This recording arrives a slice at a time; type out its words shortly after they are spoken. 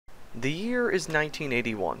The year is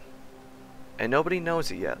 1981, and nobody knows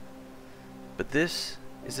it yet, but this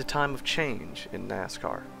is a time of change in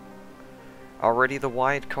NASCAR. Already the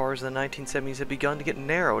wide cars of the 1970s have begun to get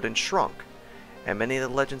narrowed and shrunk, and many of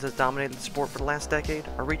the legends that dominated the sport for the last decade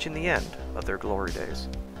are reaching the end of their glory days.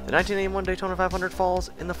 The 1981 Daytona 500 falls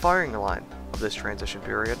in the firing line of this transition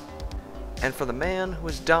period, and for the man who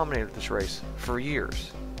has dominated this race for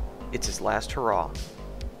years, it's his last hurrah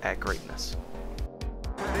at greatness.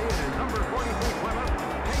 Number 43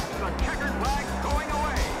 Plymouth takes the checkered flag going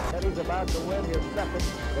away. Petty's about to win his second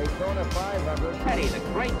Daytona 500. Petty, the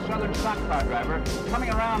great Southern stock car driver,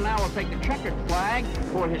 coming around now will take the checkered flag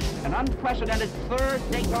for an unprecedented third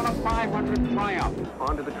Daytona 500 triumph.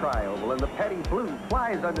 Onto the trioval, and the Petty Blue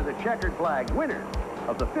flies under the checkered flag, winner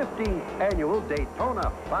of the 15th annual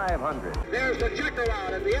Daytona 500. There's the checker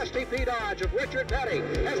out, and the STP Dodge of Richard Petty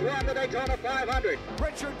has won the Daytona 500.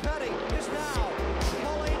 Richard Petty is now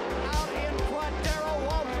pulling out in front. Darrell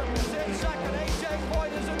Waltrip is in second. A.J.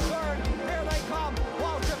 Foyt is in third. Here they come.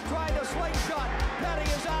 Waltrip trying to slingshot. Petty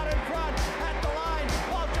is out in front at the line.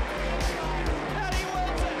 Waltrip. Petty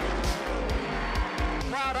wins it.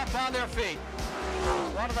 Crowd up on their feet.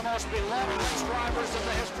 One of the most beloved race drivers in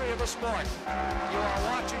the history of the sport. You are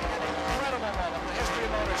watching an incredible moment in the history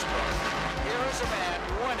of motorsport. Here is a man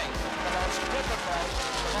winning the most difficult,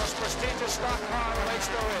 the most prestigious stock car race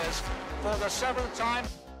there is for the 7th time.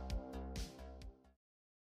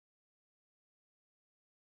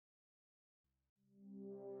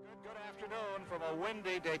 Good afternoon from a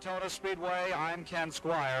windy Daytona Speedway. I'm Ken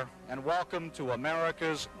Squire, and welcome to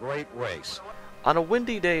America's great race. On a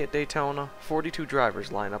windy day at Daytona, 42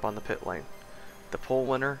 drivers line up on the pit lane. The pole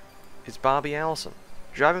winner is Bobby Allison,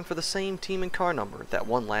 driving for the same team and car number that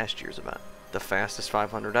won last year's event, the fastest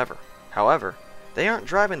 500 ever. However, they aren't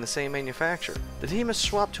driving the same manufacturer. The team has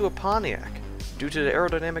swapped to a Pontiac due to the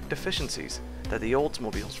aerodynamic deficiencies that the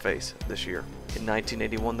Oldsmobiles face this year. In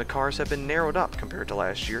 1981, the cars have been narrowed up compared to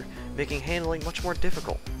last year, making handling much more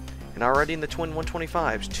difficult. And already in the twin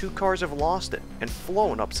 125s, 2 cars have lost it and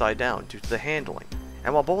flown upside down due to the handling.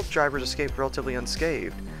 And while both drivers escaped relatively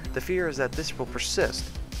unscathed, the fear is that this will persist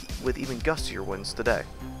with even gustier winds today.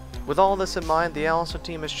 With all this in mind, the Allison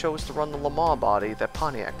team has chosen to run the Le Mans body that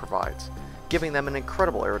Pontiac provides, giving them an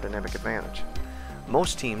incredible aerodynamic advantage.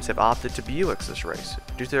 Most teams have opted to Buicks this race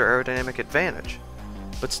due to their aerodynamic advantage,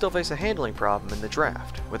 but still face a handling problem in the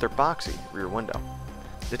draft with their boxy rear window.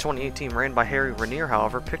 The 28 team ran by Harry Ranier,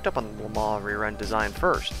 however, picked up on the Le Mans rear-end design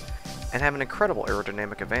first, and have an incredible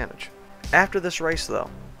aerodynamic advantage. After this race, though,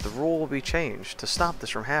 the rule will be changed to stop this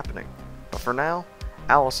from happening, but for now,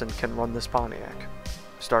 Allison can run this Pontiac.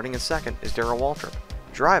 Starting in second is Darrell Waltrip,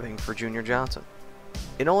 driving for Junior Johnson.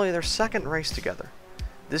 In only their second race together,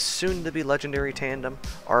 this soon-to-be legendary tandem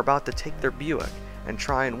are about to take their Buick and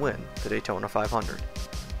try and win the Daytona 500.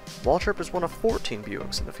 Waltrip is one of 14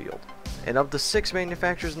 Buicks in the field, and of the 6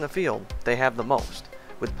 manufacturers in the field, they have the most,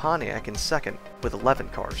 with Pontiac in second with 11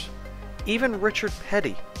 cars. Even Richard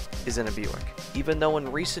Petty is in a Buick, even though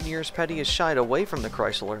in recent years Petty has shied away from the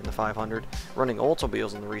Chrysler in the 500, running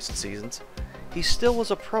Oldsmobiles in the recent seasons. He still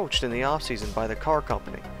was approached in the offseason by the car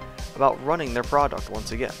company about running their product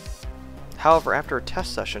once again. However, after a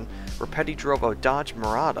test session where Petty drove a Dodge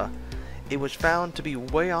Mirada, it was found to be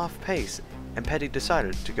way off pace, and Petty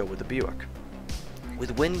decided to go with the Buick.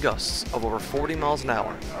 With wind gusts of over 40 miles an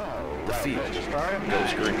hour, the field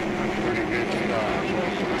goes green.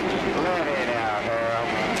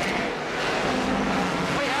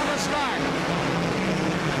 We have a start.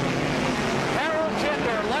 Harold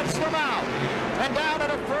Kinder lets them out and down at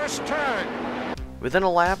a first turn. Within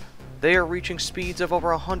a lap, they are reaching speeds of over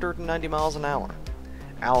 190 miles an hour.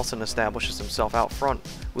 Allison establishes himself out front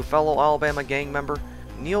with fellow Alabama gang member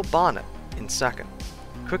Neil Bonnet in second.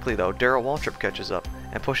 Quickly though, Darrell Waltrip catches up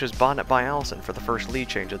and pushes Bonnet by Allison for the first lead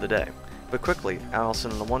change of the day. But quickly, Allison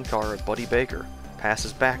in the one car of Buddy Baker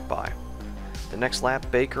passes back by. The next lap,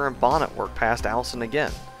 Baker and Bonnet work past Allison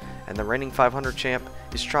again, and the reigning 500 champ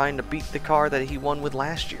is trying to beat the car that he won with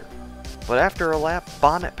last year. But after a lap,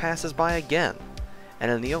 Bonnet passes by again, and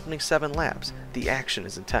in the opening 7 laps, the action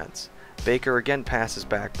is intense. Baker again passes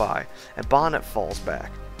back by, and Bonnet falls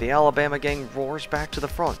back. The Alabama gang roars back to the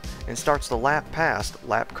front and starts the lap past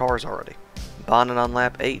lap cars already. Bonnet on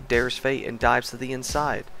lap 8 dares fate and dives to the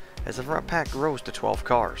inside as the front pack grows to 12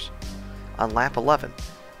 cars. On lap 11,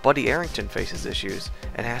 Buddy Arrington faces issues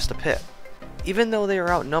and has to pit. Even though they are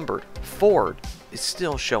outnumbered, Ford is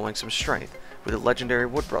still showing some strength with the legendary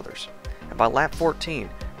Wood brothers, and by lap 14,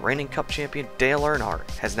 reigning Cup champion Dale Earnhardt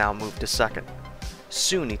has now moved to second.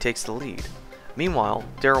 Soon he takes the lead. Meanwhile,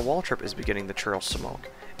 Darrell Waltrip is beginning to trail smoke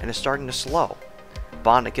and is starting to slow.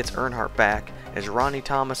 Bonnet gets Earnhardt back as Ronnie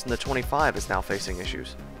Thomas in the 25 is now facing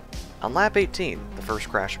issues. On lap 18, the first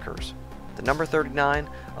crash occurs. The number 39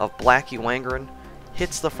 of Blackie Wangerin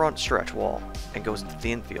hits the front stretch wall and goes into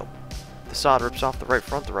the infield. The sod rips off the right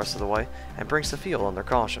front the rest of the way and brings the field under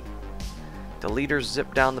caution. The leaders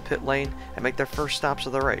zip down the pit lane and make their first stops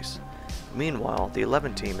of the race. Meanwhile, the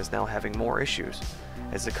 11 team is now having more issues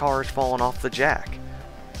as the car is falling off the jack.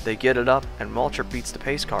 They get it up and Waltrip beats the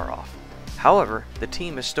pace car off. However, the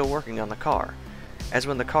team is still working on the car, as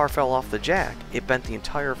when the car fell off the jack, it bent the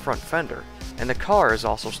entire front fender, and the car is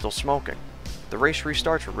also still smoking. The race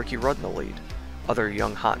restarts with Ricky Rudd in the lead. Other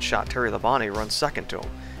young hotshot Terry Labonte runs second to him,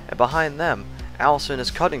 and behind them, Allison is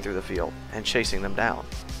cutting through the field and chasing them down.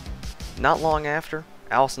 Not long after,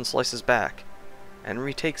 Allison slices back and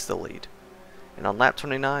retakes the lead. And on lap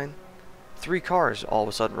 29, 3 cars all of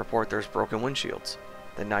a sudden report there's broken windshields.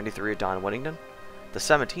 The 93 of Don Whittington, the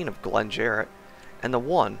 17 of Glenn Jarrett, and the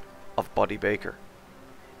 1 of Buddy Baker.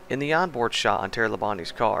 In the onboard shot on Terry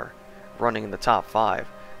Labonte's car, running in the top 5,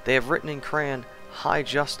 they have written in crayon, "Hi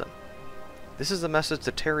Justin." This is a message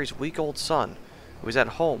to Terry's week-old son, who is at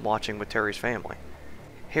home watching with Terry's family.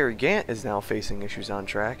 Harry Gant is now facing issues on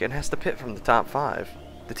track and has to pit from the top 5.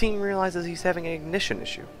 The team realizes he's having an ignition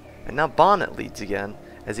issue, and now Bonnet leads again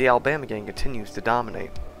as the Alabama gang continues to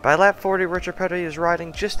dominate. By lap 40, Richard Petty is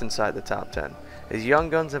riding just inside the top 10, as young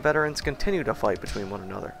guns and veterans continue to fight between one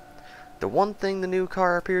another. The one thing the new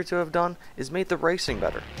car appears to have done is made the racing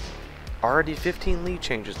better. Already 15 lead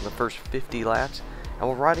changes in the first 50 laps, and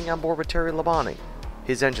while riding on board with Terry Labonte,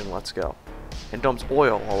 his engine lets go, and dumps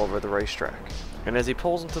oil all over the racetrack. And as he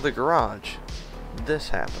pulls into the garage, this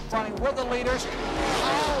happens. Running with the leaders.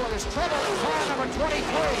 Oh, there's trouble. Car number 23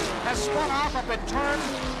 has spun off up in turn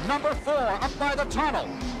number 4 up by the tunnel.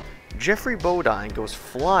 Jeffrey Bodine goes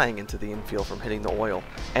flying into the infield from hitting the oil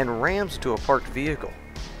and rams into a parked vehicle.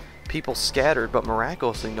 People scattered, but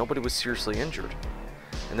miraculously nobody was seriously injured.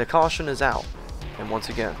 And the caution is out, and once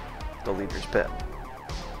again, the leaders pit.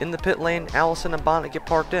 In the pit lane, Allison and Bonnet get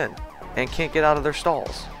parked in and can't get out of their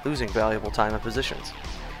stalls, losing valuable time and positions.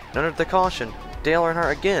 And under the caution, Dale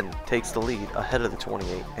Earnhardt again takes the lead ahead of the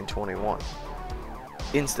 28 and 21.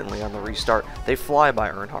 Instantly on the restart, they fly by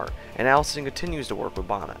Earnhardt, and Allison continues to work with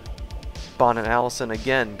Bonnet. Bonnet and Allison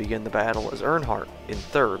again begin the battle as Earnhardt, in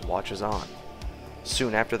third, watches on.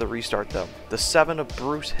 Soon after the restart though, the 7 of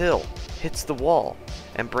Bruce Hill hits the wall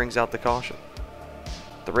and brings out the caution.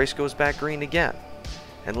 The race goes back green again,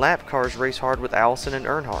 and lap cars race hard with Allison and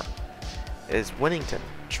Earnhardt, as Whittington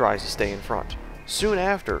tries to stay in front. Soon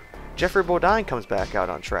after, Jeffrey Bodine comes back out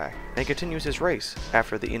on track and continues his race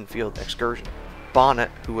after the infield excursion.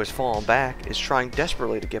 Bonnet, who has fallen back, is trying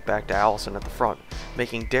desperately to get back to Allison at the front,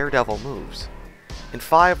 making daredevil moves. In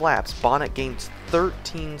 5 laps, Bonnet gains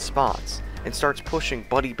 13 spots and starts pushing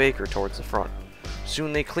Buddy Baker towards the front.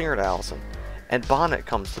 Soon they clear Allison, and Bonnet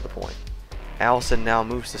comes to the point. Allison now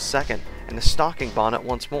moves to second and is stalking Bonnet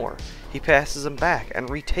once more. He passes him back and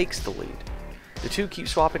retakes the lead. The two keep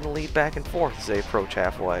swapping the lead back and forth as they approach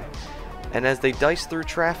halfway, and as they dice through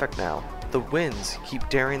traffic now, the winds keep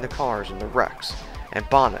daring the cars in the wrecks, and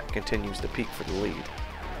Bonnet continues to peak for the lead.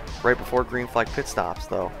 Right before green flag pit stops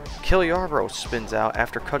though, Cale Yarborough spins out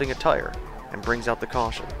after cutting a tire and brings out the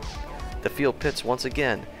caution. The field pits once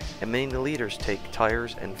again, and many of the leaders take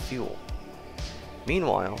tires and fuel.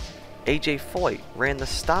 Meanwhile, AJ Foyt ran the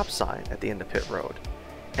stop sign at the end of pit road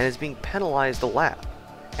and is being penalized a lap,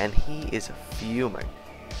 and he is fuming.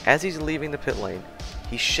 As he's leaving the pit lane,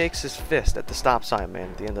 he shakes his fist at the stop sign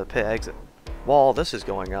man at the end of the pit exit. While all this is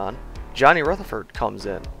going on, Johnny Rutherford comes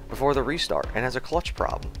in before the restart and has a clutch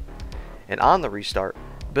problem. And on the restart,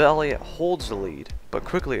 Bill Elliott holds the lead, but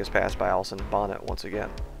quickly is passed by Allison and Bonnet once again.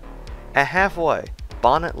 At halfway,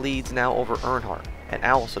 Bonnet leads now over Earnhardt, and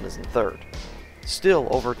Allison is in third. Still,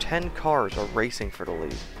 over 10 cars are racing for the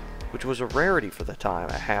lead, which was a rarity for the time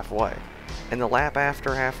at halfway. In the lap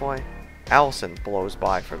after halfway, Allison blows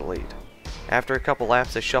by for the lead. After a couple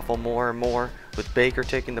laps, they shuffle more and more, with Baker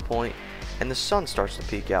taking the point, and the sun starts to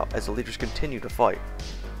peek out as the leaders continue to fight.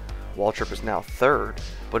 Waltrip is now third,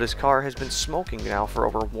 but his car has been smoking now for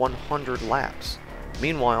over 100 laps.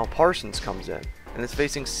 Meanwhile, Parsons comes in and is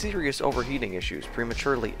facing serious overheating issues,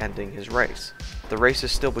 prematurely ending his race. The race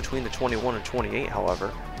is still between the 21 and 28,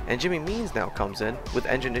 however, and Jimmy Means now comes in with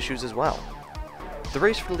engine issues as well. The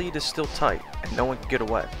race for the lead is still tight, and no one can get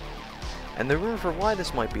away. And the rumor for why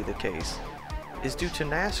this might be the case is due to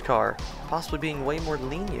NASCAR possibly being way more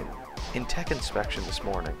lenient in tech inspection this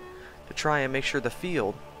morning to try and make sure the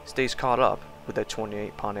field stays caught up with that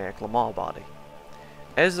 28 Pontiac Le Mans body.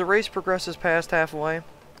 As the race progresses past halfway,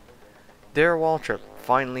 Darrell Waltrip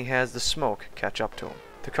finally has the smoke catch up to him.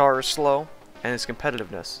 The car is slow, and his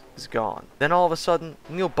competitiveness is gone. Then all of a sudden,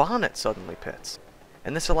 Neil Bonnet suddenly pits,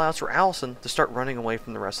 and this allows for Allison to start running away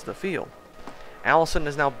from the rest of the field. Allison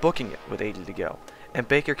is now booking it with 80 to go, and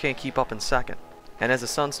Baker can't keep up in second. And as the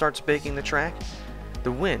sun starts baking the track,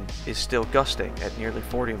 the wind is still gusting at nearly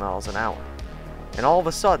 40 miles an hour. And all of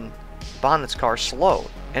a sudden, Bonnet's car slowed,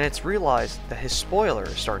 and it's realized that his spoiler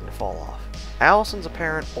is starting to fall off. Allison's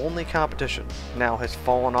apparent only competition now has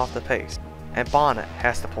fallen off the pace, and Bonnet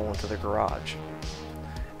has to pull into the garage.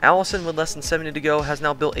 Allison, with less than 70 to go, has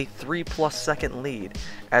now built a 3+ second lead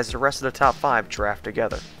as the rest of the top 5 draft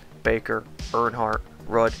together. Baker, Earnhardt,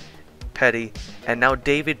 Rudd, Petty, and now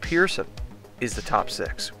David Pearson is the top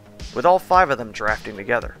 6, with all 5 of them drafting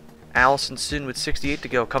together. Allison, soon with 68 to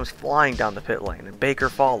go, comes flying down the pit lane, and Baker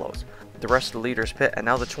follows. The rest of the leaders pit, and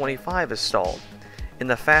now the 25 is stalled in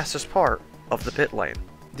the fastest part of the pit lane.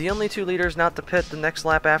 The only 2 leaders not to pit the next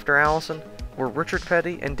lap after Allison were Richard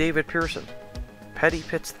Petty and David Pearson. Petty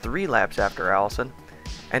pits 3 laps after Allison,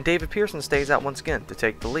 and David Pearson stays out once again to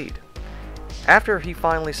take the lead. After he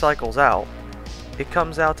finally cycles out, it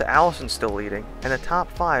comes out to Allison still leading, and the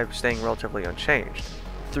top 5 staying relatively unchanged.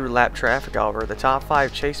 Through lap traffic, however, the top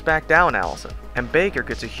 5 chase back down Allison, and Baker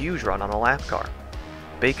gets a huge run on a lap car.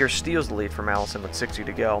 Baker steals the lead from Allison with 60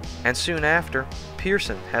 to go, and soon after,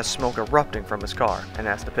 Pearson has smoke erupting from his car and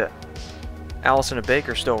has to pit. Allison and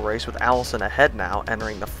Baker still race, with Allison ahead now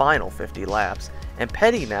entering the final 50 laps, and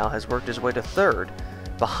Petty now has worked his way to 3rd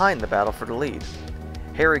behind the battle for the lead.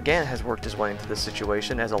 Harry Gant has worked his way into this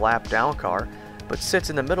situation as a lap down car, but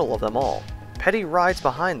sits in the middle of them all. Petty rides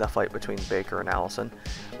behind the fight between Baker and Allison,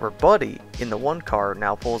 where Buddy in the 1 car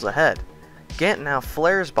now pulls ahead. Gant now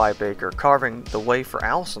flares by Baker, carving the way for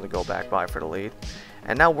Allison to go back by for the lead,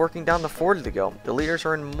 and now working down to 40 to go, the leaders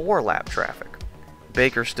are in more lap traffic.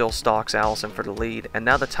 Baker still stalks Allison for the lead, and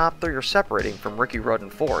now the top 3 are separating from Ricky Rudd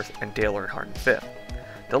in 4th and Dale Earnhardt in 5th.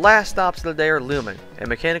 The last stops of the day are looming, and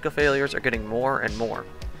mechanical failures are getting more and more.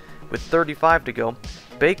 With 35 to go,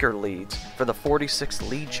 Baker leads for the 46th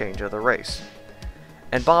lead change of the race,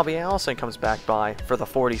 and Bobby Allison comes back by for the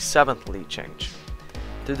 47th lead change.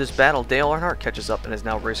 Through this battle, Dale Earnhardt catches up and is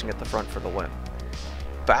now racing at the front for the win.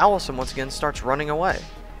 But Allison once again starts running away,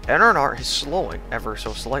 and Earnhardt is slowing ever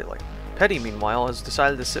so slightly. Petty, meanwhile, has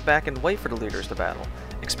decided to sit back and wait for the leaders to battle,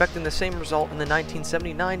 expecting the same result in the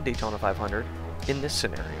 1979 Daytona 500 in this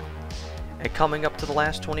scenario. And coming up to the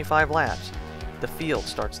last 25 laps, the field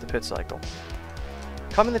starts the pit cycle.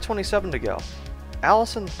 Coming to 27 to go,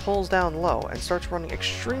 Allison pulls down low and starts running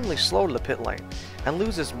extremely slow to the pit lane and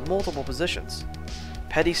loses multiple positions.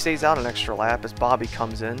 Petty stays out an extra lap as Bobby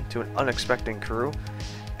comes in to an unexpected crew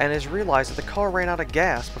and has realized that the car ran out of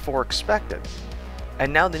gas before expected,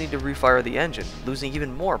 and now they need to refire the engine, losing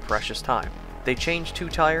even more precious time. They change 2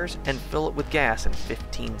 tires and fill it with gas in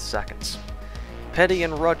 15 seconds. Petty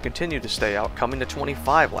and Rudd continue to stay out, coming to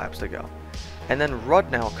 25 laps to go, and then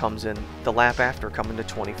Rudd now comes in the lap after, coming to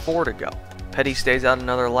 24 to go. Petty stays out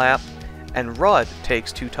another lap, and Rudd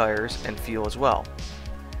takes 2 tires and fuel as well.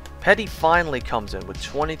 Petty finally comes in with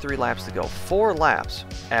 23 laps to go, 4 laps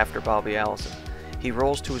after Bobby Allison. He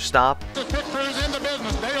rolls to a stop. The pit crew's in the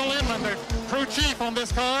business. Dale Earnhardt, the crew chief on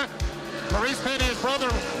this car. Maurice Petty, his brother,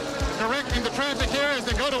 directing the traffic here as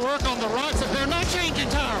they go to work on the rocks. They're not changing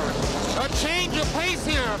tires. A change of pace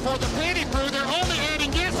here for the Petty crew. They're only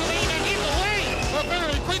adding gasoline and either way. A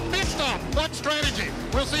very quick pit stop. What strategy?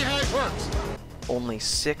 We'll see how it works. Only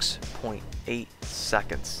 6.8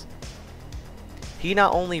 seconds. He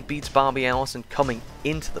not only beats Bobby Allison coming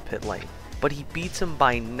into the pit lane, but he beats him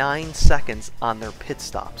by 9 seconds on their pit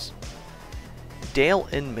stops. Dale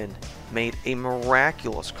Inman made a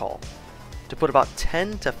miraculous call to put about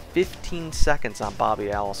 10 to 15 seconds on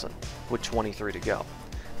Bobby Allison with 23 to go.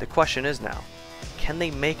 The question is now, can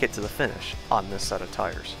they make it to the finish on this set of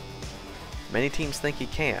tires? Many teams think he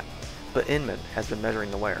can, but Inman has been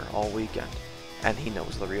measuring the wear all weekend, and he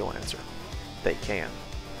knows the real answer. They can.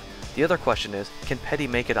 The other question is, can Petty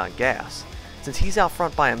make it on gas? Since he's out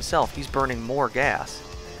front by himself, he's burning more gas,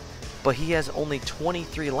 but he has only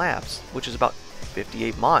 23 laps, which is about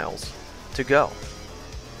 58 miles, to go.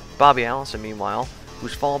 Bobby Allison, meanwhile,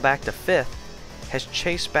 who's fallen back to 5th, has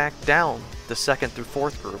chased back down the 2nd through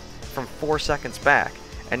 4th group from 4 seconds back,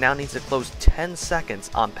 and now needs to close 10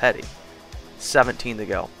 seconds on Petty. 17 to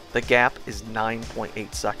go. The gap is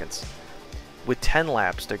 9.8 seconds. With 10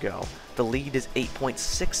 laps to go, the lead is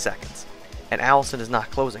 8.6 seconds, and Allison is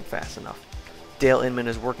not closing fast enough. Dale Inman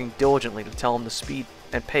is working diligently to tell him the speed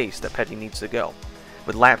and pace that Petty needs to go.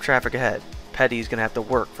 With lap traffic ahead, Petty is going to have to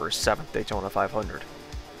work for his 7th Daytona 500.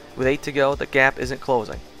 With 8 to go, the gap isn't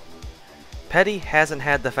closing. Petty hasn't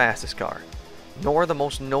had the fastest car, nor the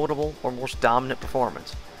most notable or most dominant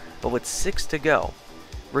performance, but with 6 to go,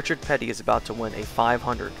 Richard Petty is about to win a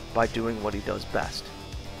 500 by doing what he does best,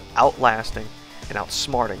 outlasting and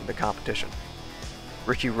outsmarting the competition.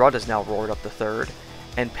 Ricky Rudd has now roared up the third,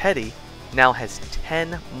 and Petty now has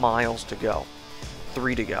 10 miles to go,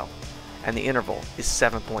 3 to go, and the interval is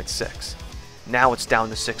 7.6. Now it's down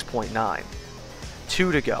to 6.9.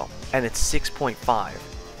 2 to go, and it's 6.5.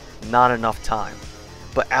 Not enough time,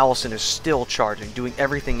 but Allison is still charging, doing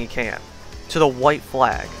everything he can. To the white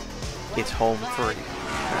flag, it's home free.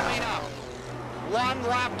 One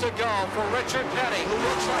lap to go for Richard Petty, who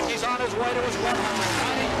looks like he's on his way to his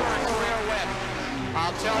 193rd career win.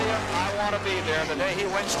 I'll tell you, I want to be there the day he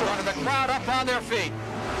wins 200. The crowd up on their feet.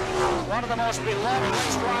 One of the most beloved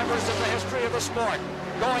race drivers in the history of the sport,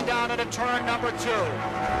 going down into turn number 2. You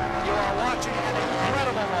are watching an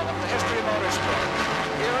incredible moment in the history of motorsport.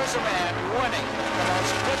 Here is a man winning the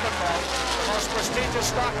most difficult, the most prestigious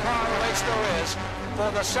stock car race there is.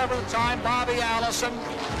 For the 7th time, Bobby Allison.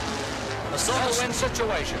 A win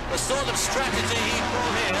situation. The sort of strategy he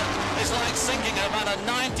brought here is like sinking about a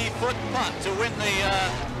 90-foot putt to win the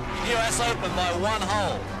U.S. Open by 1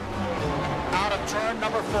 hole. Out of turn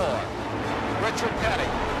number 4, Richard Petty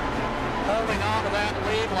holding on to that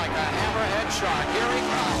lead like a hammerhead shark. Here he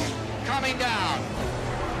comes, coming down,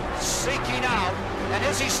 seeking out, and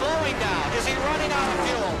is he slowing down? Is he running out of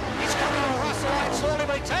fuel? He's coming across the line slowly,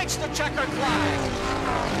 but he takes the checkered flag.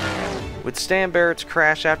 With Stan Barrett's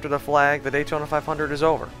crash after the flag, the Daytona 500 is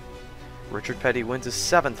over. Richard Petty wins his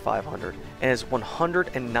 7th 500 and his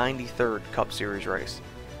 193rd Cup Series race.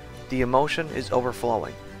 The emotion is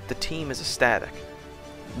overflowing. The team is ecstatic.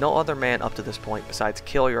 No other man up to this point besides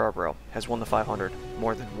Cale Yarborough has won the 500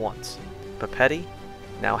 more than once, but Petty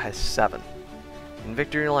now has 7. In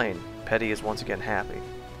victory lane, Petty is once again happy.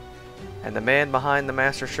 And the man behind the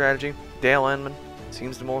master strategy, Dale Earnhardt,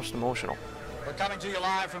 seems the most emotional. We're coming to you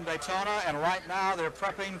live from Daytona, and right now they're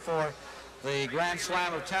prepping for the Grand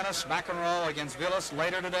Slam of tennis, McEnroe against Vilas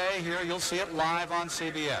later today. Here you'll see it live on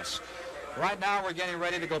CBS. Right now we're getting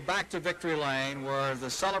ready to go back to victory lane, where the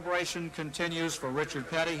celebration continues for Richard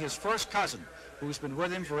Petty. His first cousin, who's been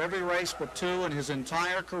with him for every race but 2 in his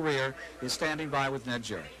entire career, is standing by with Ned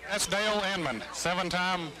Jerry. That's Dale Earnhardt,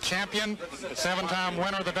 7-time champion, 7-time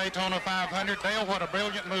winner of the Daytona 500. Dale, what a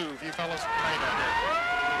brilliant move you fellas made out there.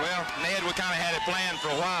 Well, Ned, we kind of had it planned for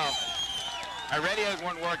a while. Our radios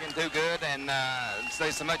weren't working too good, and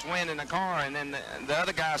there's so much wind in the car, and then the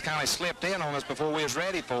other guys kind of slipped in on us before we was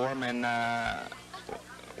ready for them, and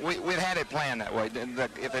we'd had it planned that way.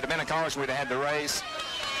 If it had been a caution, we'd have had the race,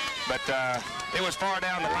 but it was far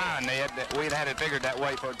down the line, Ned. We'd had it figured that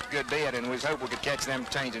way for a good bit, and we was hoping we could catch them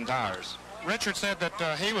changing tires. Richard said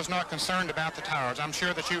that he was not concerned about the tires. I'm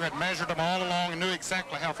sure that you had measured them all along and knew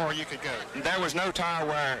exactly how far you could go. There was no tire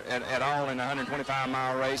wear at all in the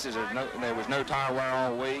 125-mile races. There was no tire wear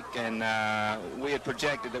all week, and we had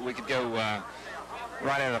projected that we could go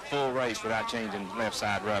right at a full race without changing left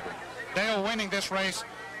side rubber. Dale, winning this race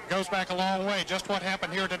goes back a long way. Just what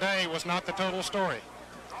happened here today was not the total story.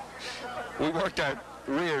 We worked our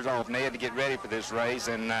rears off, Ned, to get ready for this race,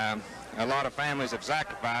 and a lot of families have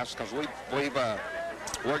sacrificed because we've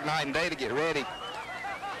worked night and day to get ready.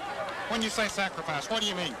 When you say sacrifice, what do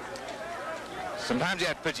you mean? Sometimes you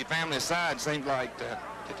have to put your family aside, it seems like, to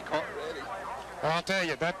get your car ready. Well, I'll tell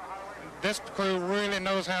you, this crew really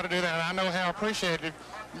knows how to do that. I know how appreciative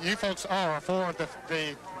you folks are for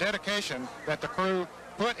the dedication that the crew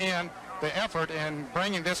put in, the effort in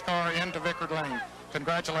bringing this car into Vickery Lane.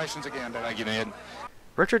 Congratulations again, Dale. Thank you, Ned.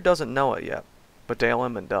 Richard doesn't know it yet, but Dale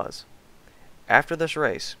Earnhardt does. After this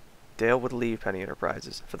race, Dale would leave Petty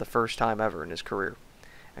Enterprises for the first time ever in his career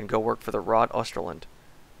and go work for the Rod Osterland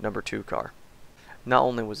number 2 car. Not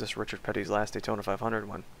only was this Richard Petty's last Daytona 500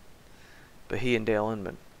 win, but he and Dale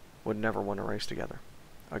Earnhardt would never win a race together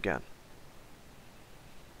again.